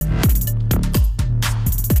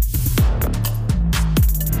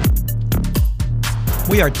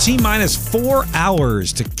We are T-minus 4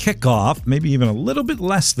 hours to kick off, maybe even a little bit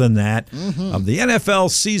less than that, of the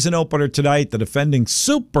NFL season opener tonight. The defending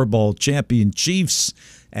Super Bowl champion Chiefs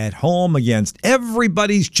at home against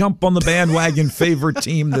everybody's jump on the bandwagon favorite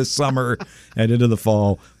team this summer and into the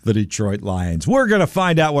fall, the Detroit Lions. We're going to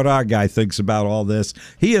find out what our guy thinks about all this.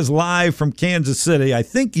 He is live from Kansas City. I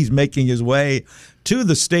think he's making his way to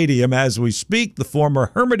the stadium as we speak. The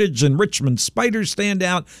former Hermitage and Richmond Spider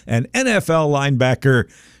standout and NFL linebacker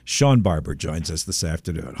Shawn Barber joins us this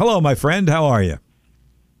afternoon. Hello, my friend. How are you?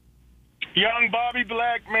 Young Bobby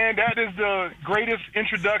Black, man, that is the greatest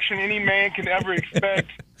introduction any man can ever expect.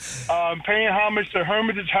 Paying homage to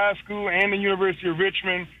Hermitage High School and the University of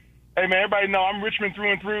Richmond. Hey, man, everybody know I'm Richmond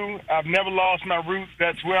through and through. I've never lost my roots.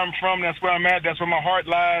 That's where I'm from. That's where I'm at. That's where my heart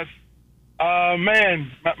lies. Man,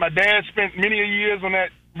 my dad spent many years on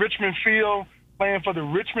that Richmond field playing for the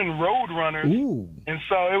Richmond Roadrunners. Ooh. And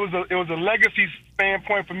so it was a legacy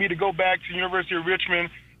standpoint for me to go back to the University of Richmond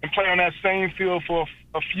and play on that same field for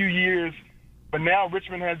a few years. But now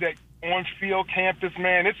Richmond has that on-field campus,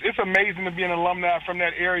 man. It's amazing to be an alumni from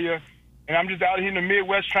that area. And I'm just out here in the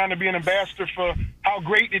Midwest trying to be an ambassador for how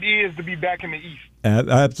great it is to be back in the East.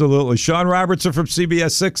 Absolutely. Shawn Robertson from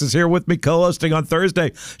CBS 6 is here with me co-hosting on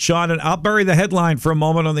Thursday. Shawn, and I'll bury the headline for a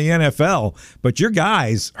moment on the NFL, but your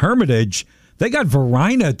guys, Hermitage, they got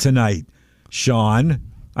Verina tonight, Shawn.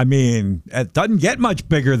 I mean, it doesn't get much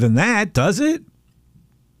bigger than that, does it?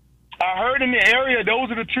 I heard in the area those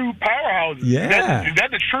are the two powerhouses. Yeah. Is that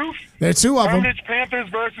the truth? There are two of them. Hermitage Panthers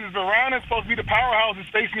versus Verina is supposed to be the powerhouses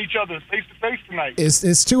facing each other face-to-face tonight.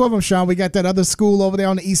 It's two of them, Shawn. We got that other school over there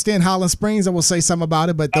on the East End, Highland Springs. I will say something about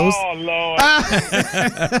it, but those. Oh, Lord.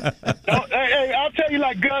 Hey, I'll tell you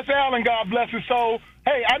like Gus Allen, God bless his soul.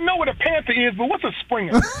 Hey, I know what a Panther is, but what's a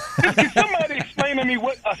Springer? Can somebody explain to me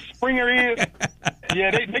what a Springer is? Yeah,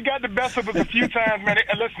 they got the best of us a few times, man.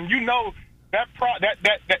 Listen, you know, that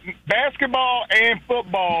basketball and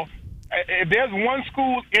football, if there's one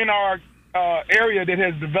school in our area that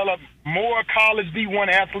has developed more college D1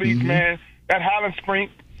 athletes, man, that Highland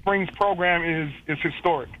Springs program is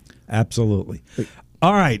historic. Absolutely.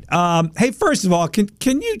 All right. Hey, first of all, can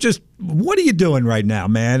you just, what are you doing right now,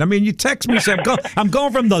 man? I mean, you text me, say, I'm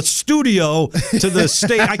going from the studio to the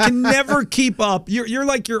state. I can never keep up. You're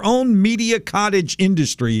like your own media cottage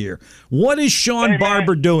industry here. What is Shawn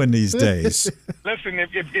Barber doing these days? Listen,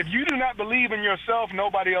 if you do not believe in yourself,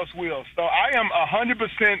 nobody else will. So I am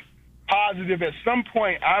 100% positive at some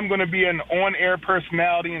point I'm going to be an on-air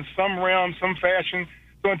personality in some realm, some fashion.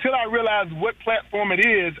 So until I realize what platform it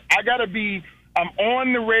is, I'm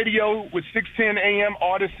on the radio with 610 AM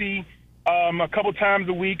Odyssey a couple times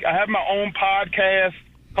a week. I have my own podcast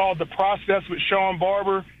called The Process with Shawn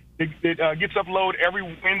Barber. It gets uploaded every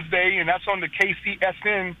Wednesday, and that's on the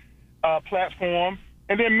KCSN platform.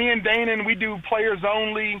 And then me and Dana, we do Players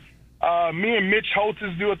Only. Me and Mitch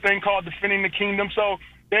Holtis do a thing called Defending the Kingdom. So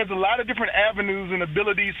there's a lot of different avenues and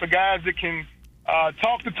abilities for guys that can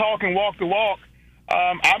talk the talk and walk the walk.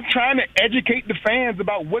 I'm trying to educate the fans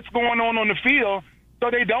about what's going on the field so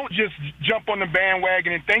they don't just jump on the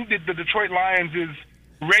bandwagon and think that the Detroit Lions is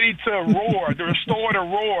ready to roar, to restore the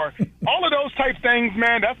roar. All of those type things,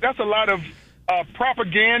 man, that's a lot of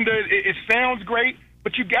propaganda. It sounds great,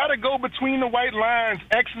 but you got to go between the white lines,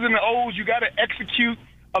 X's and the O's. You got to execute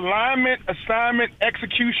alignment, assignment,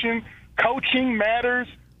 execution. Coaching matters.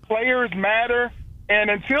 Players matter. And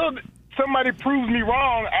until somebody proves me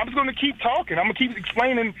wrong, I'm just going to keep talking. I'm going to keep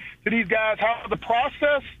explaining to these guys how the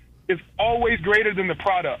process is always greater than the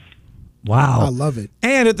product. Wow. I love it.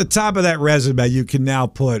 And at the top of that resume, you can now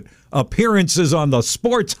put appearances on the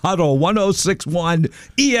Sports Huddle 106.1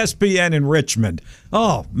 ESPN in Richmond.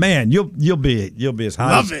 Oh, man, you'll be as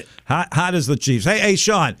hot as the Chiefs. Hey,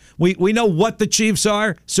 Shawn, we know what the Chiefs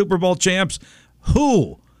are, Super Bowl champs.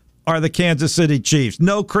 Who are the Kansas City Chiefs?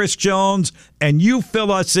 No Chris Jones, and you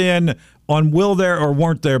fill us in on will there or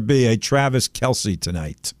won't there be a Travis Kelce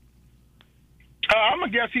tonight? I'm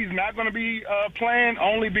going to guess he's not going to be playing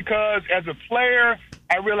only because as a player,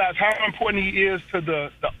 I realize how important he is to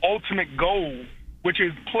the ultimate goal, which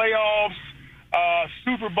is playoffs,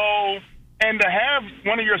 Super Bowl, and to have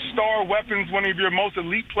one of your star weapons, one of your most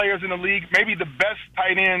elite players in the league, maybe the best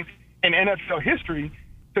tight end in NFL history,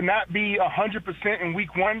 to not be 100% in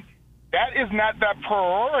week one, that is not that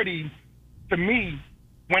priority to me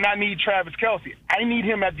when I need Travis Kelce. I need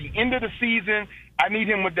him at the end of the season. I need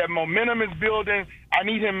him with that momentum is building. I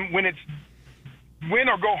need him when it's win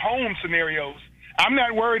or go home scenarios. I'm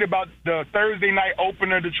not worried about the Thursday night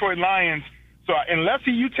opener Detroit Lions. So unless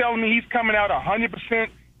you tell me he's coming out 100%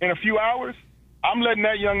 in a few hours, I'm letting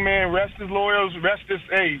that young man rest his laurels, rest his,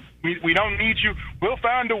 hey, we don't need you. We'll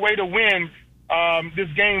find a way to win this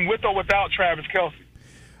game with or without Travis Kelce.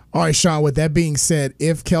 All right, Shawn, with that being said,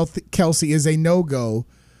 if Kelce is a no-go,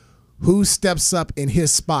 who steps up in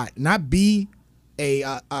his spot? Not be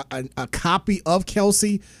a copy of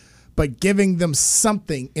Kelce, but giving them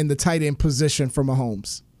something in the tight end position for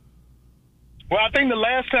Mahomes. Well, I think the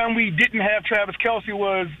last time we didn't have Travis Kelce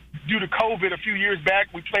was due to COVID a few years back.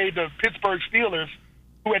 We played the Pittsburgh Steelers,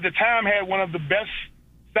 who at the time had one of the best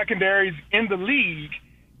secondaries in the league.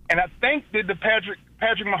 And I think that the Patrick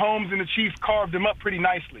Mahomes and the Chiefs carved him up pretty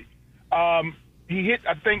nicely. He hit,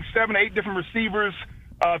 I think, 7 or 8 different receivers,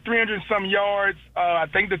 300-some yards. I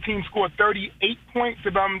think the team scored 38 points,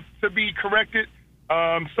 if I'm to be corrected,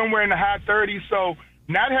 somewhere in the high 30s. So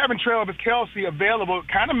not having Travis Kelce available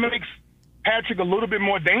kind of makes Patrick a little bit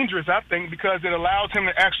more dangerous, I think, because it allows him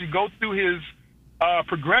to actually go through his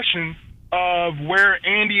progression of where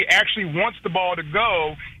Andy actually wants the ball to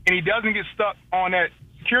go, and he doesn't get stuck on that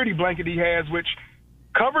security blanket he has, which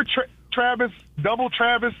cover Travis, double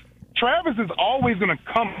Travis. Travis is always going to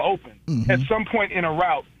come open at some point in a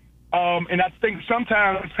route. And I think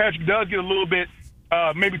sometimes Patrick does get a little bit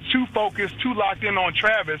maybe too focused, too locked in on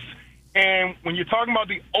Travis. And when you're talking about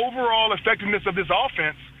the overall effectiveness of this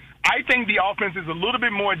offense, I think the offense is a little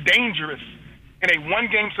bit more dangerous in a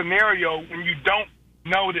one-game scenario when you don't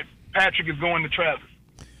know that Patrick is going to Travis.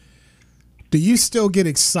 Do you still get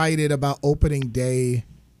excited about opening day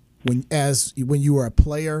when you were a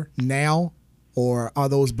player now, or are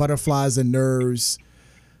those butterflies and nerves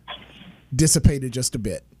dissipated just a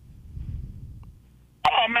bit?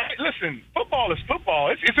 Oh man, listen, football is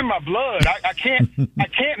football. It's in my blood. I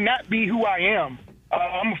can't not be who I am.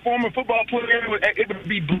 I'm a former football player. It would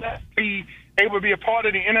be blessed to be able to be a part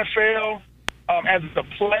of the NFL as a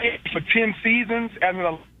player for 10 seasons, as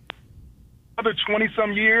another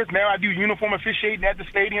 20-some years. Now I do uniform officiating at the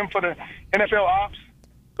stadium for the NFL ops.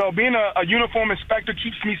 So being a uniform inspector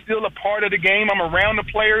keeps me still a part of the game. I'm around the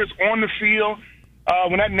players on the field.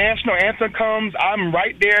 When that national anthem comes, I'm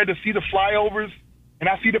right there to see the flyovers, and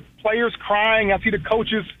I see the players crying. I see the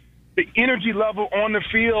coaches, the energy level on the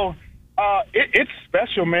field. It's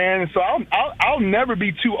special, man. So I'll never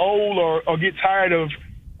be too old or get tired of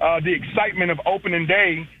the excitement of opening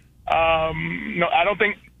day. No, I don't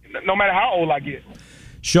think, no matter how old I get.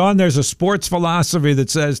 Shawn, there's a sports philosophy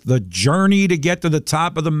that says the journey to get to the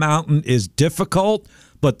top of the mountain is difficult,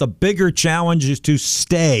 but the bigger challenge is to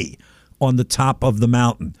stay on the top of the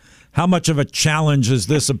mountain. How much of a challenge is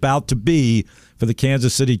this about to be for the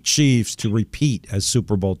Kansas City Chiefs to repeat as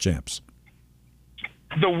Super Bowl champs?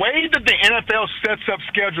 The way that the NFL sets up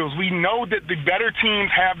schedules, we know that the better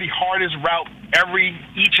teams have the hardest route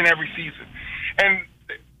each and every season. And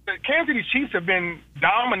the Kansas City Chiefs have been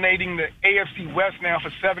dominating the AFC West now for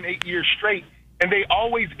 7-8 years straight, and they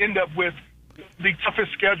always end up with the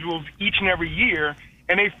toughest schedules each and every year,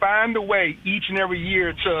 and they find a way each and every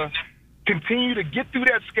year to continue to get through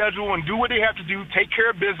that schedule and do what they have to do, take care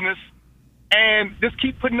of business, and just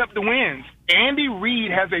keep putting up the wins. Andy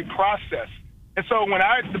Reid has a process. And so when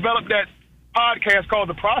I developed that podcast called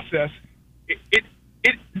The Process, it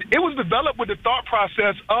was developed with the thought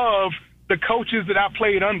process of the coaches that I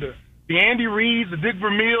played under, the Andy Reids, the Dick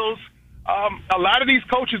Vermeils. A lot of these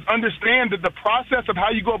coaches understand that the process of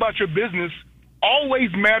how you go about your business always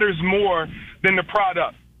matters more than the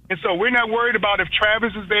product. And so we're not worried about if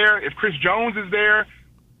Travis is there, if Chris Jones is there.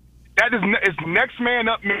 That is it's next man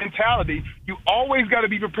up mentality. You always got to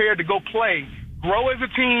be prepared to go play, grow as a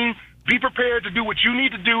team, be prepared to do what you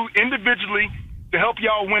need to do individually to help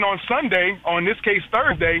y'all win on Sunday, or in this case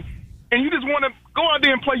Thursday, and you just want to go out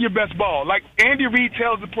there and play your best ball. Like Andy Reid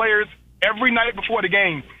tells the players every night before the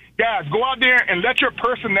game, guys, go out there and let your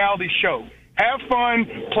personality show. Have fun,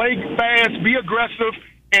 play fast, be aggressive,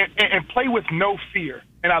 and play with no fear.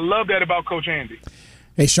 And I love that about Coach Andy.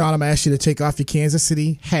 Hey, Shawn, I'm going to ask you to take off your Kansas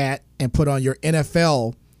City hat and put on your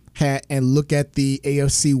NFL hat and look at the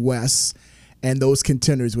AFC West and those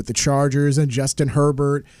contenders with the Chargers and Justin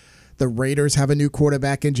Herbert. The Raiders have a new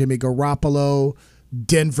quarterback in Jimmy Garoppolo.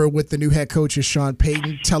 Denver with the new head coach is Sean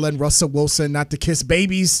Payton telling Russell Wilson not to kiss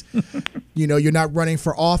babies. You know, you're not running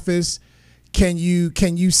for office. Can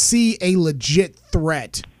you see a legit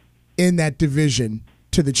threat in that division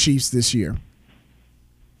to the Chiefs this year?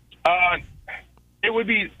 It would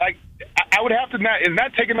be like I would have to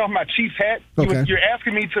not taking off my Chiefs hat. Okay. You're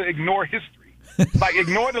asking me to ignore history, like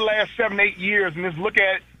ignore the last 7-8 years and just look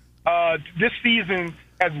at this season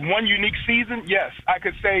as one unique season. Yes, I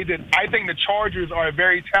could say that I think the Chargers are a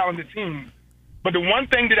very talented team. But the one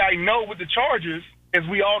thing that I know with the Chargers, as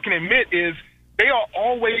we all can admit, is they are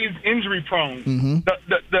always injury prone.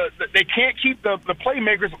 They can't keep the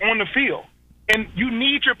playmakers on the field. And you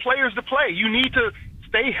need your players to play. You need to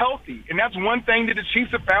stay healthy. And that's one thing that the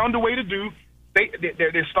Chiefs have found a way to do.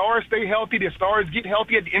 Their stars stay healthy. Their stars get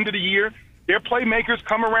healthy at the end of the year. Their playmakers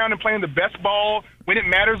come around and playing the best ball when it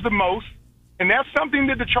matters the most. And that's something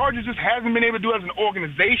that the Chargers just hasn't been able to do as an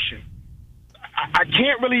organization. I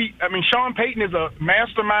can't really – I mean, Sean Payton is a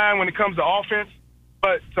mastermind when it comes to offense.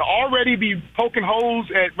 But to already be poking holes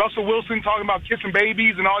at Russell Wilson, talking about kissing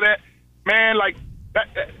babies and all that, man, like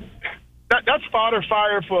that's fodder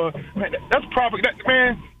fire for – that's proper –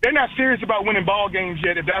 man, they're not serious about winning ball games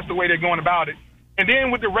yet if that's the way they're going about it. And then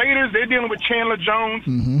with the Raiders, they're dealing with Chandler Jones.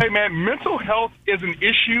 Hey, man, mental health is an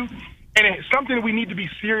issue, and it's something that we need to be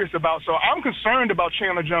serious about. So I'm concerned about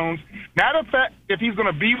Chandler Jones. Not the fact if he's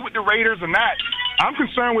going to be with the Raiders or not. I'm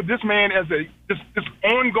concerned with this man as this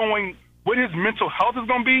ongoing – what his mental health is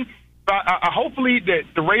going to be. Hopefully that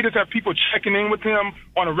the Raiders have people checking in with him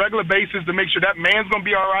on a regular basis to make sure that man's going to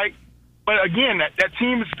be all right. But again, that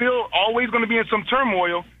team is still always going to be in some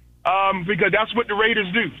turmoil because that's what the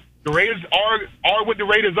Raiders do. The Raiders are what the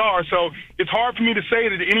Raiders are. So it's hard for me to say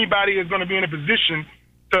that anybody is going to be in a position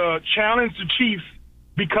to challenge the Chiefs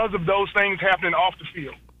because of those things happening off the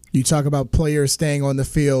field. You talk about players staying on the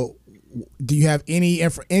field. Do you have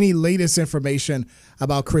any latest information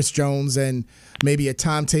about Chris Jones and maybe a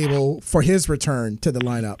timetable for his return to the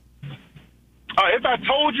lineup? If I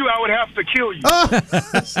told you, I would have to kill you.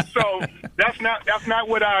 So that's not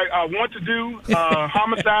what I want to do.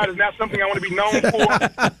 Homicide is not something I want to be known for.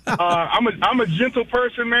 I'm a gentle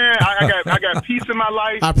person, man. I got peace in my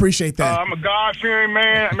life. I appreciate that. I'm a God-fearing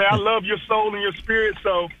man. I mean, I love your soul and your spirit.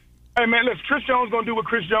 So, hey, man, listen, Chris Jones is going to do what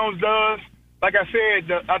Chris Jones does. Like I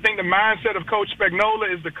said, I think the mindset of Coach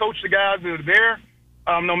Spagnuolo is to coach the guys that are there,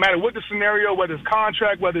 no matter what the scenario, whether it's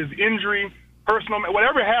contract, whether it's injury, personal,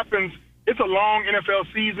 whatever happens, it's a long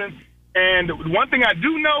NFL season. And one thing I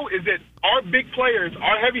do know is that our big players,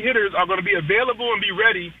 our heavy hitters, are going to be available and be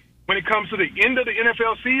ready when it comes to the end of the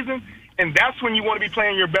NFL season, and that's when you want to be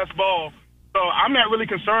playing your best ball. So I'm not really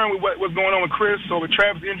concerned with what's going on with Chris or with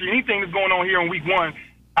Travis' injury, anything that's going on here in Week 1.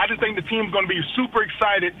 I just think the team's going to be super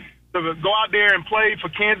excited to go out there and play for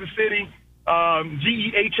Kansas City,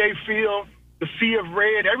 G.O.A.T field, the Sea of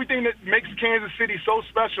Red, everything that makes Kansas City so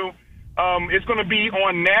special. It's going to be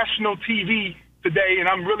on national TV today, and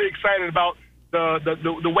I'm really excited about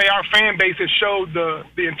the way our fan base has showed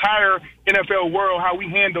the entire NFL world how we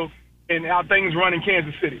handle and how things run in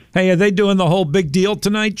Kansas City. Hey, are they doing the whole big deal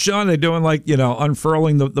tonight, Sean? Are they doing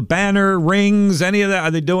unfurling the banner, rings, any of that?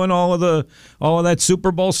 Are they doing all of that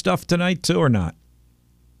Super Bowl stuff tonight too, or not?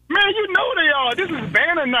 Man, you know they are. This is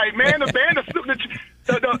banner night, man. The banner,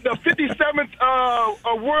 the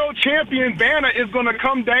 57th world champion banner is going to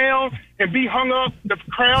come down and be hung up. The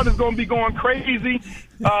crowd is going to be going crazy.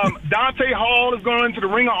 Dante Hall is going into the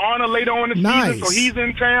Ring of Honor later on in the season, so he's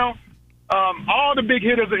in town. All the big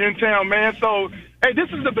hitters are in town, man. So, hey, this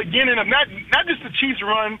is the beginning of not just the Chiefs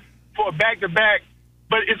run for a back-to-back,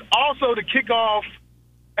 but it's also to kick off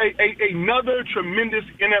another tremendous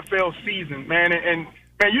NFL season, man. And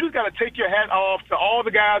man, you just got to take your hat off to all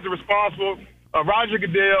the guys that are responsible, Roger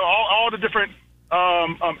Goodell, all the different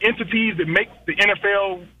entities that make the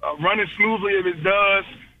NFL run as smoothly as it does.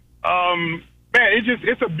 Man,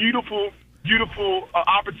 it's a beautiful, beautiful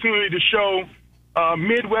opportunity to show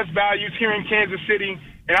Midwest values here in Kansas City,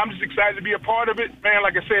 and I'm just excited to be a part of it. Man,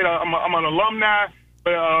 like I said, I'm an alumni,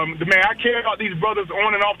 but man, I care about these brothers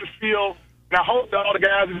on and off the field, and I hope that all the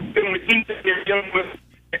guys are dealing with anything they're dealing with.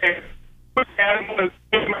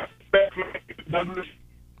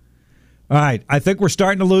 All right, I think we're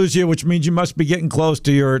starting to lose you, which means you must be getting close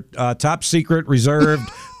to your top secret reserved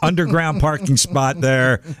underground parking spot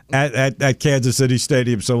there at Kansas City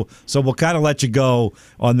Stadium. So we'll kind of let you go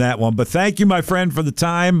on that one. But thank you, my friend, for the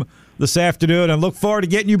time this afternoon, and look forward to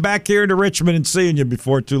getting you back here into Richmond and seeing you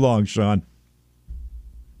before too long, Sean.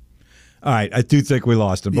 All right, I do think we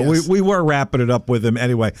lost him, but yes, we were wrapping it up with him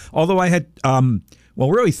anyway. Although I had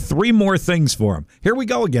really 3 more things for him. Here we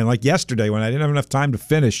go again, like yesterday when I didn't have enough time to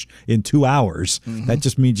finish in 2 hours. Mm-hmm. That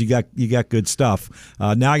just means you got good stuff.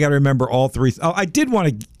 Now I got to remember all 3. I did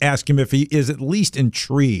want to ask him if he is at least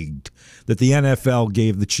intrigued that the NFL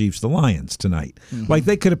gave the Chiefs the Lions tonight. Mm-hmm. Like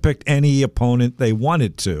they could have picked any opponent they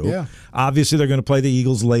wanted to. Yeah. Obviously, they're going to play the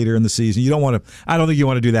Eagles later in the season. You don't want to. I don't think you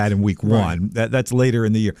want to do that in Week 1. That's later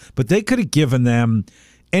in the year. But they could have given them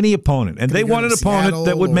any opponent, and they want an opponent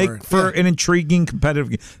that would make for an intriguing, competitive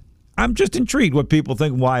game. I'm just intrigued what people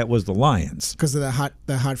think why it was the Lions because of the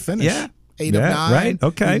hot finish. Yeah, 8 of 9. Right.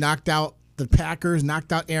 Okay. He knocked out the Packers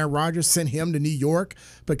knocked out Aaron Rodgers, sent him to New York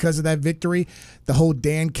because of that victory. The whole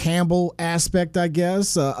Dan Campbell aspect, I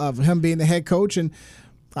guess, of him being the head coach, and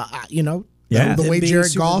the way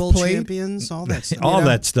Jared Goff played, champions, all that stuff. All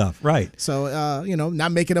that stuff, right? So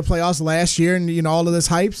not making the playoffs last year, and all of this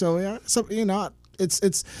hype. So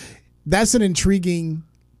it's that's an intriguing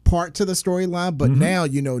part to the storyline. But now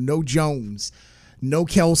no Jones, no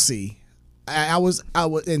Kelsey. I was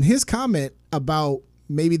in his comment about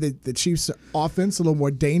maybe the Chiefs' offense a little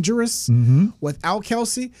more dangerous without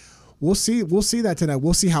Kelsey. We'll see that tonight.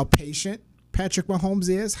 We'll see how patient Patrick Mahomes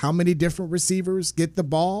is, how many different receivers get the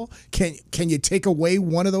ball. Can you take away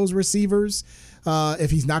one of those receivers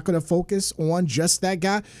if he's not going to focus on just that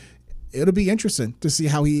guy? It'll be interesting to see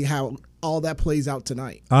how all that plays out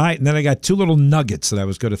tonight. All right, and then I got two little nuggets that I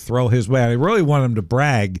was going to throw his way. I really want him to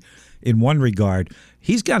brag in one regard.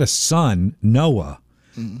 He's got a son, Noah,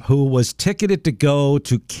 who was ticketed to go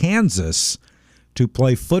to Kansas to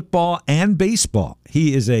play football and baseball.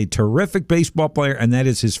 He is a terrific baseball player, and that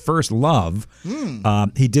is his first love.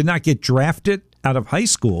 He did not get drafted out of high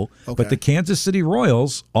school, but the Kansas City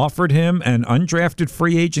Royals offered him an undrafted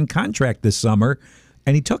free agent contract this summer,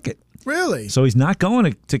 and he took it. Really? So he's not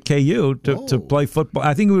going to KU to play football.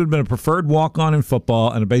 I think he would have been a preferred walk-on in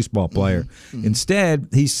football and a baseball player. Instead,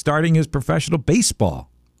 he's starting his professional baseball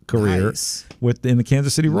career in the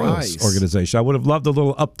Kansas City Royals organization. I would have loved a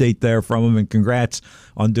little update there from him, and congrats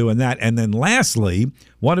on doing that. And then lastly,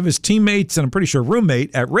 one of his teammates, and I'm pretty sure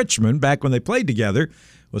roommate at Richmond back when they played together,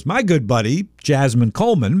 was my good buddy, Jasmine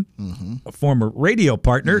Coleman, a former radio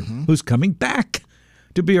partner who's coming back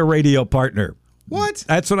to be a radio partner. What?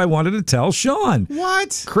 That's what I wanted to tell Shawn.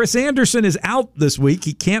 What? Chris Anderson is out this week.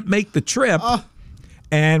 He can't make the trip.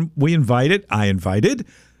 And I invited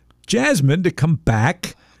Jasmine to come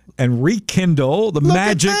back and rekindle the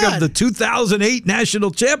magic of the 2008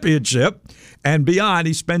 National Championship and beyond.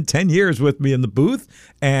 He spent 10 years with me in the booth,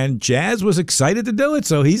 and Jazz was excited to do it,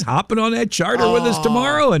 so he's hopping on that charter with us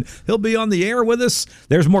tomorrow, and he'll be on the air with us.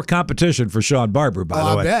 There's more competition for Shawn Barber,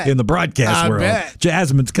 by the way, in the broadcast world.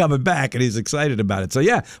 Jasmine's coming back, and he's excited about it. So,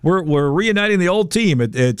 yeah, we're reuniting the old team.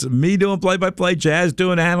 It's me doing play-by-play, Jazz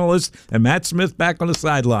doing analyst, and Matt Smith back on the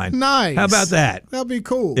sideline. Nice. How about that? That'll be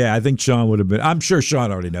cool. Yeah, I think Shawn would have been. I'm sure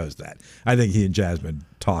Shawn already knows that. I think he and Jasmine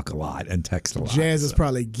talk a lot and text a lot. Jazz is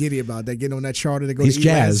probably giddy about that, getting on that charter to go He's to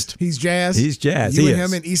jazzed. He's jazzed. He's jazzed. You and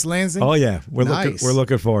him in East Lansing? Oh, yeah. We're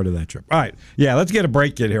looking forward to that trip. All right. Yeah, let's get a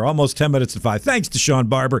break in here. Almost 10 minutes to 5. Thanks to Shawn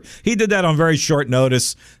Barber. He did that on very short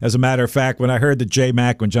notice. As a matter of fact, when I heard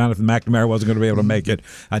that when Jonathan McNamara wasn't going to be able to make it,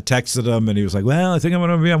 I texted him, and he was like, well, I think I'm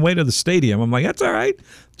going to be on my way to the stadium. I'm like, that's all right.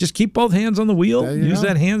 Just keep both hands on the wheel. Use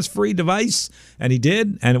that hands-free device. And he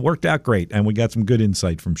did, and it worked out great. And we got some good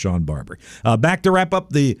insight from Shawn Barber. Back to wrap up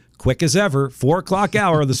the quick as ever 4 o'clock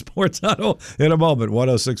hour of the Sports Huddle in a moment.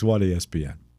 106.1 ESPN.